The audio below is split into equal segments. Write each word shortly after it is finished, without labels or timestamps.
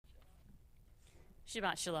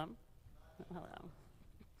Shabbat Shalom. Hello.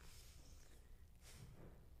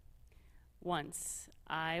 Once,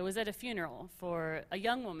 I was at a funeral for a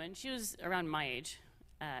young woman. She was around my age.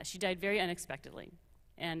 She died very unexpectedly,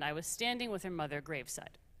 and I was standing with her mother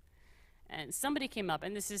graveside. And somebody came up,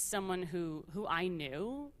 and this is someone who I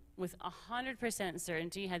knew with 100%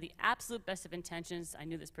 certainty, had the absolute best of intentions. I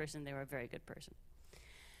knew this person, they were a very good person.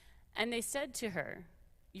 And they said to her,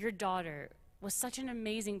 "Your daughter was such an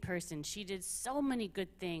amazing person. She did so many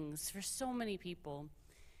good things for so many people.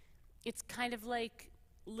 It's kind of like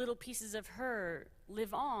little pieces of her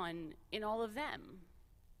live on in all of them."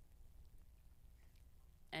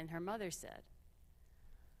 And her mother said,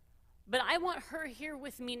 "But I want her here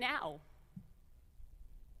with me now.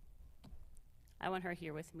 I want her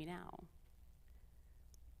here with me now."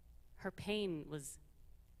 Her pain was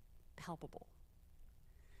palpable.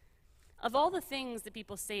 Of all the things that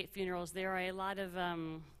people say at funerals, there are a lot of,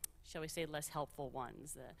 shall we say, less helpful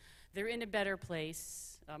ones. They're in a better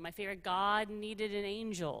place. My favorite, God needed an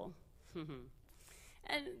angel.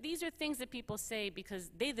 And these are things that people say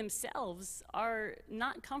because they themselves are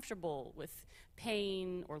not comfortable with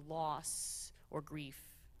pain or loss or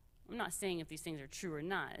grief. I'm not saying if these things are true or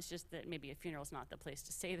not. It's just that maybe a funeral's not the place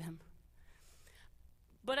to say them.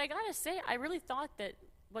 But I gotta say, I really thought that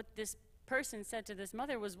what this person said to this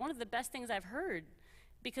mother was one of the best things I've heard,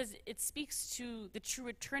 because it speaks to the true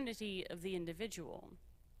eternity of the individual,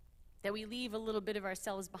 that we leave a little bit of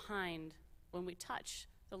ourselves behind when we touch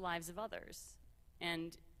the lives of others.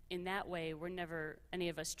 And in that way, we're never, any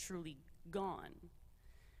of us, truly gone.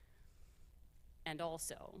 And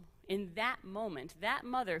also, in that moment, that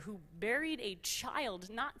mother who buried a child,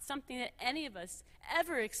 not something that any of us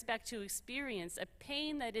ever expect to experience, a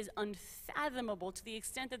pain that is unfathomable to the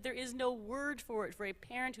extent that there is no word for it for a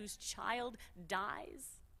parent whose child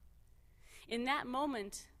dies. In that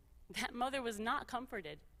moment, that mother was not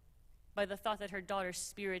comforted by the thought that her daughter's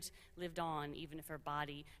spirit lived on, even if her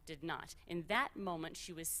body did not. In that moment,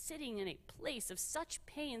 she was sitting in a place of such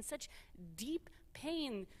pain, such deep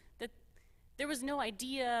pain, that there was no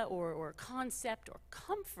idea or concept or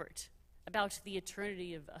comfort about the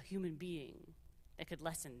eternity of a human being that could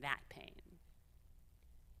lessen that pain.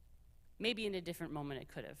 Maybe in a different moment it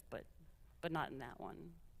could have, but not in that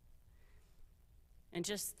one. And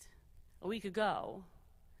just a week ago,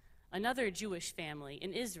 another Jewish family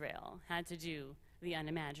in Israel had to do the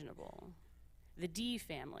unimaginable. The D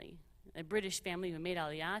family, a British family who made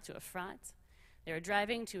Aliyah to Efrat. They were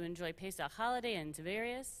driving to enjoy Pesach holiday in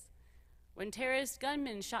Tiberias when terrorist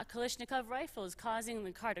gunmen shot Kalashnikov rifles, causing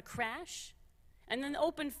the car to crash, and then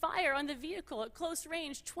opened fire on the vehicle at close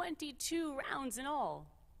range, 22 rounds in all,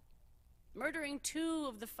 murdering 2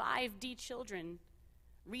 of the 5 D children,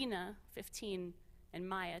 Rena, 15, and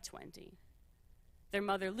Maya, 20. Their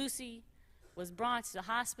mother, Lucy, was brought to the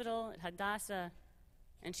hospital at Hadassah,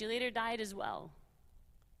 and she later died as well,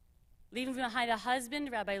 leaving behind a husband,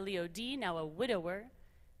 Rabbi Leo D., now a widower,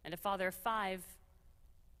 and a father of 5,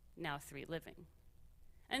 now 3 living.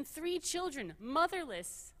 And 3 children,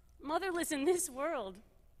 motherless in this world,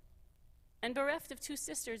 and bereft of 2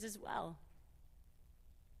 sisters as well.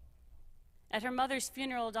 At her mother's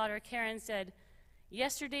funeral, daughter Karen said,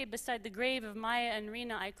 "Yesterday, beside the grave of Maya and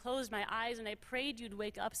Rena, I closed my eyes and I prayed you'd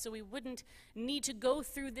wake up so we wouldn't need to go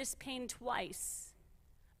through this pain twice.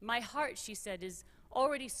 My heart," she said, "is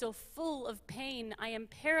already so full of pain. I am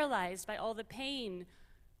paralyzed by all the pain.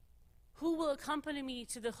 Who will accompany me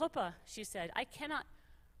to the chuppah?" she said. "I cannot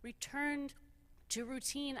return to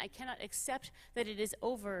routine. I cannot accept that it is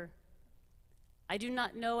over. I do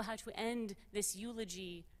not know how to end this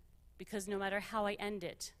eulogy, because no matter how I end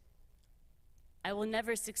it, I will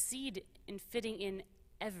never succeed in fitting in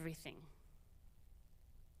everything."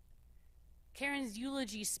 Karen's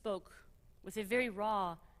eulogy spoke with a very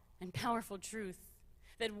raw and powerful truth,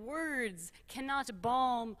 that words cannot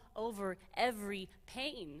balm over every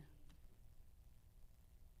pain,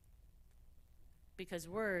 because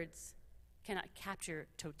words cannot capture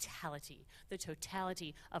totality, the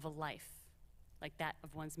totality of a life, like that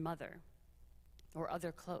of one's mother or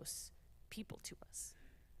other close people to us.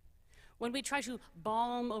 When we try to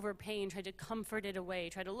balm over pain, try to comfort it away,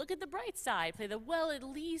 try to look at the bright side, play the well at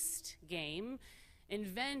least game,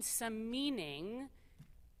 invent some meaning,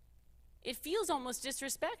 it feels almost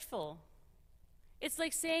disrespectful. It's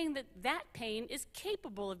like saying that that pain is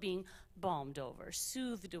capable of being balmed over,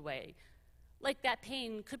 soothed away, like that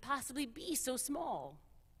pain could possibly be so small.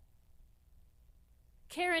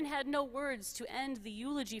 Karen had no words to end the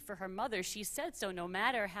eulogy for her mother. She said so, "No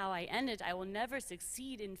matter how I end it, I will never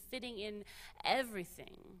succeed in fitting in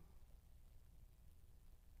everything."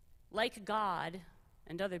 Like God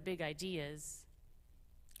and other big ideas,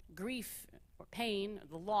 grief or pain, or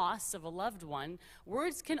the loss of a loved one,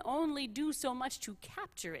 words can only do so much to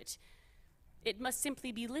capture it. It must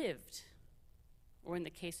simply be lived, or in the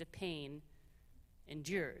case of pain,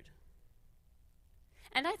 endured.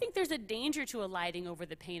 And I think there's a danger to eliding over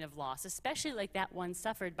the pain of loss, especially like that one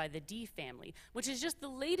suffered by the D family, which is just the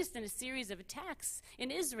latest in a series of attacks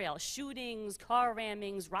in Israel. Shootings, car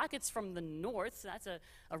rammings, rockets from the north. So that's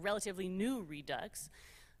a relatively new redux.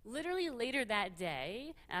 Literally later that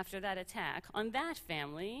day, after that attack, on that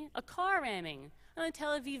family, a car ramming on the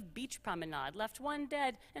Tel Aviv beach promenade left 1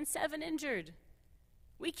 dead and 7 injured.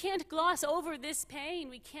 We can't gloss over this pain.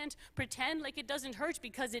 We can't pretend like it doesn't hurt,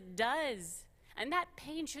 because it does. And that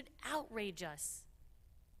pain should outrage us.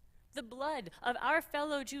 The blood of our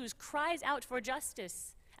fellow Jews cries out for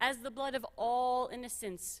justice, as the blood of all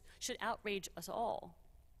innocents should outrage us all.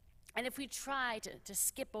 And if we try to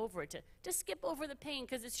skip over it, to skip over the pain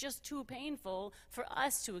because it's just too painful for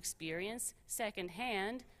us to experience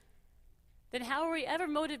secondhand, then how are we ever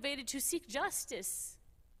motivated to seek justice?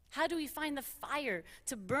 How do we find the fire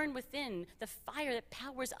to burn within, the fire that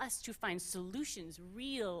powers us to find solutions,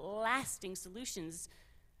 real, lasting solutions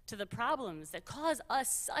to the problems that cause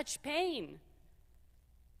us such pain?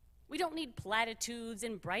 We don't need platitudes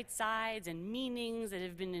and bright sides and meanings that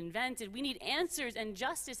have been invented. We need answers and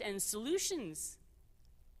justice and solutions.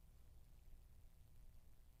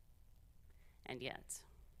 And yet,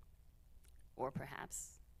 or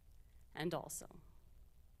perhaps, and also,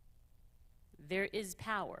 there is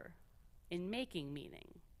power in making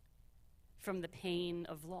meaning from the pain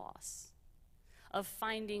of loss, of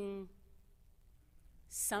finding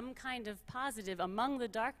some kind of positive among the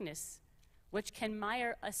darkness which can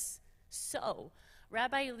mire us so.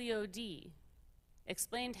 Rabbi Leo D.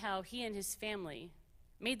 explained how he and his family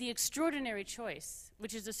made the extraordinary choice,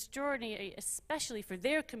 which is extraordinary especially for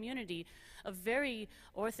their community of very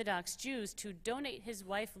Orthodox Jews, to donate his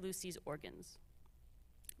wife Lucy's organs.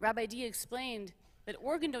 Rabbi D explained that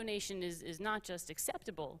organ donation is not just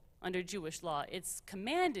acceptable under Jewish law, it's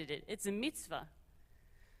commanded, it's a mitzvah.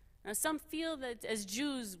 Now, some feel that as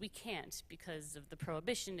Jews we can't because of the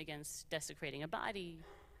prohibition against desecrating a body,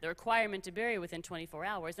 the requirement to bury within 24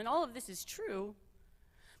 hours, and all of this is true,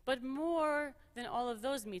 but more than all of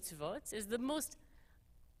those mitzvot is the most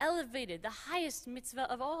elevated, the highest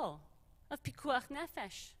mitzvah of all, of pikuach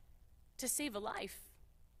nefesh, to save a life.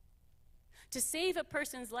 To save a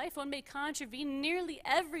person's life, one may contravene nearly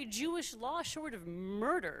every Jewish law short of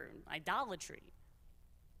murder, idolatry.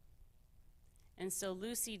 And so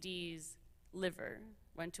Lucy D's liver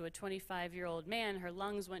went to a 25-year-old man, her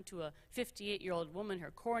lungs went to a 58-year-old woman,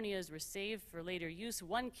 her corneas were saved for later use.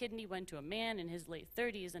 One kidney went to a man in his late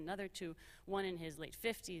 30s, another to one in his late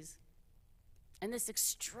 50s. And this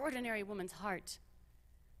extraordinary woman's heart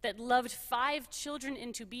that loved 5 children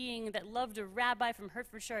into being, that loved a rabbi from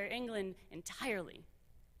Hertfordshire, England entirely,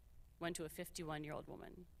 went to a 51-year-old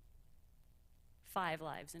woman. 5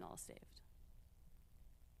 lives in all saved.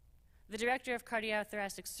 The director of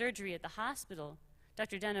cardiothoracic surgery at the hospital,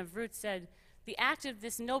 Dr. Dana Vroot, said, "The act of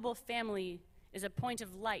this noble family is a point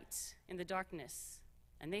of light in the darkness,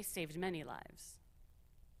 and they saved many lives."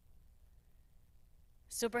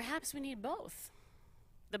 So perhaps we need both.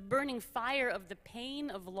 The burning fire of the pain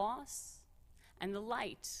of loss and the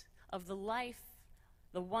light of the life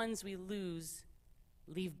the ones we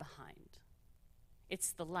leave behind.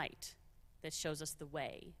 It's the light that shows us the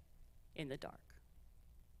way in the dark.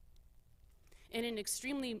 In an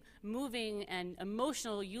extremely moving and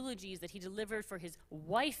emotional eulogies that he delivered for his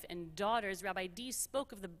wife and daughters, Rabbi D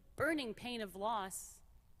spoke of the burning pain of loss.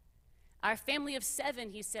 "Our family of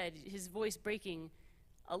 7, he said, his voice breaking,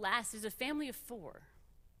 alas, is a family of 4.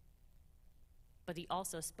 But he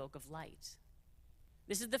also spoke of light.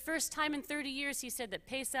 This is the first time in 30 years, he said, that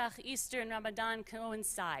Pesach, Easter, and Ramadan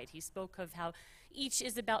coincide. He spoke of how each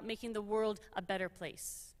is about making the world a better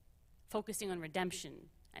place, focusing on redemption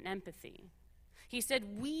and empathy. He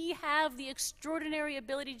said, we have the extraordinary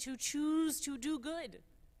ability to choose to do good.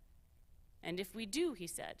 And if we do, he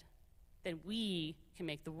said, then we can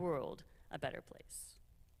make the world a better place.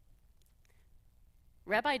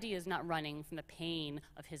 Rabbi D is not running from the pain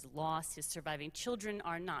of his loss. His surviving children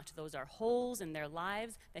are not. Those are holes in their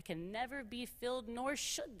lives that can never be filled, nor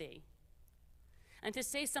should they. And to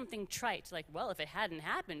say something trite like, well, if it hadn't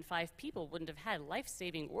happened, 5 people wouldn't have had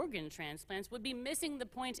life-saving organ transplants would be missing the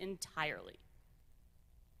point entirely.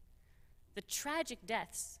 The tragic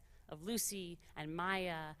deaths of Lucy and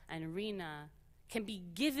Maya and Rena can be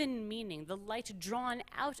given meaning, the light drawn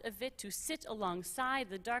out of it to sit alongside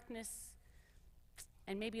the darkness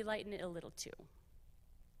and maybe lighten it a little too.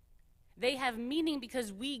 They have meaning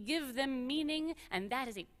because we give them meaning, and that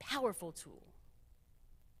is a powerful tool.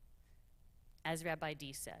 As Rabbi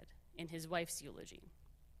D said in his wife's eulogy,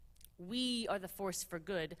 we are the force for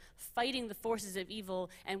good, fighting the forces of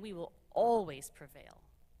evil, and we will always prevail.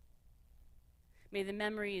 May the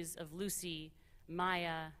memories of Lucy,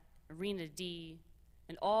 Maya, Irina D.,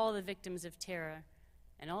 and all the victims of terror,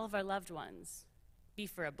 and all of our loved ones, be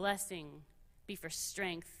for a blessing, be for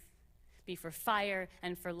strength, be for fire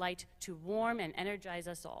and for light to warm and energize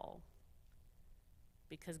us all,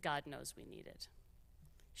 because God knows we need it.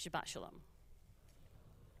 Shabbat Shalom.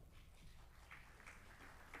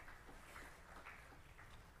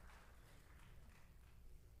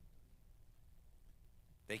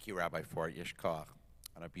 Thank you, Rabbi, for Yishkoch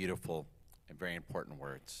on a beautiful and very important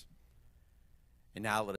words. And now let us